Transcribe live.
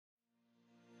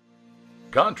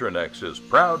Contrinex is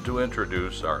proud to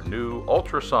introduce our new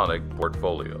ultrasonic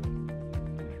portfolio.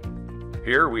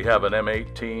 Here we have an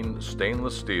M18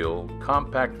 stainless steel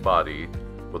compact body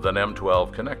with an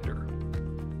M12 connector.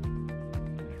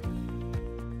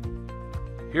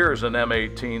 Here's an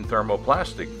M18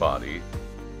 thermoplastic body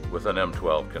with an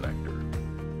M12 connector.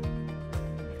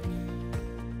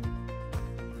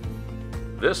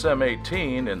 This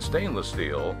M18 in stainless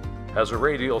steel has a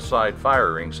radial side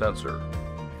firing sensor.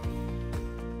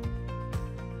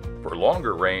 For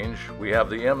longer range, we have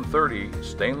the M30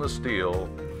 stainless steel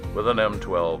with an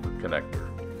M12 connector,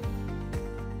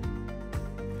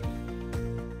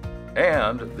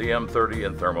 and the M30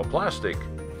 in thermoplastic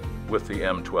with the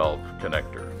M12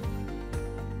 connector.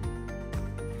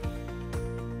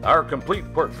 Our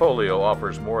complete portfolio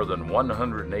offers more than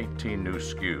 118 new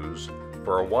SKUs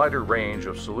for a wider range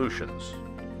of solutions.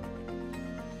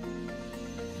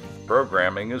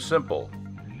 Programming is simple.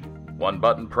 One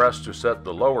button press to set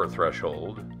the lower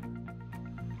threshold,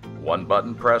 one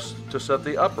button press to set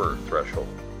the upper threshold.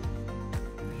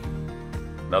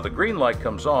 Now the green light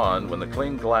comes on when the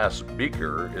clean glass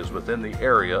beaker is within the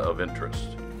area of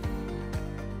interest.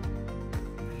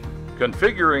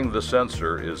 Configuring the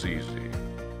sensor is easy.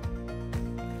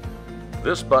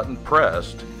 This button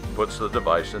pressed puts the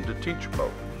device into teach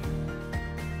mode.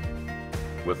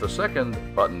 With the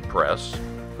second button press,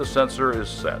 the sensor is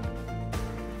set.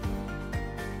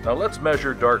 Now let's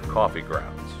measure dark coffee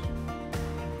grounds.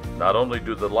 Not only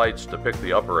do the lights depict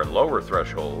the upper and lower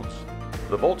thresholds,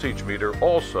 the voltage meter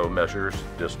also measures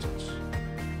distance.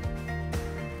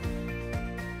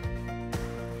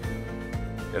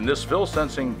 In this fill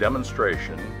sensing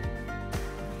demonstration,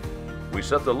 we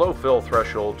set the low fill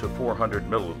threshold to 400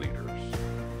 milliliters.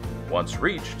 Once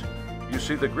reached, you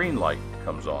see the green light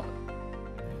comes on.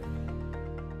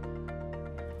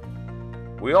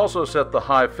 We also set the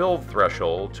high fill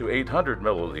threshold to 800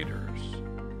 milliliters.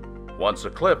 Once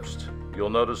eclipsed,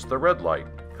 you'll notice the red light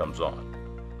comes on.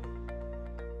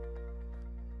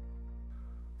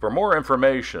 For more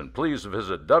information, please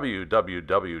visit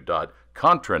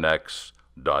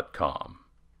www.contrinex.com.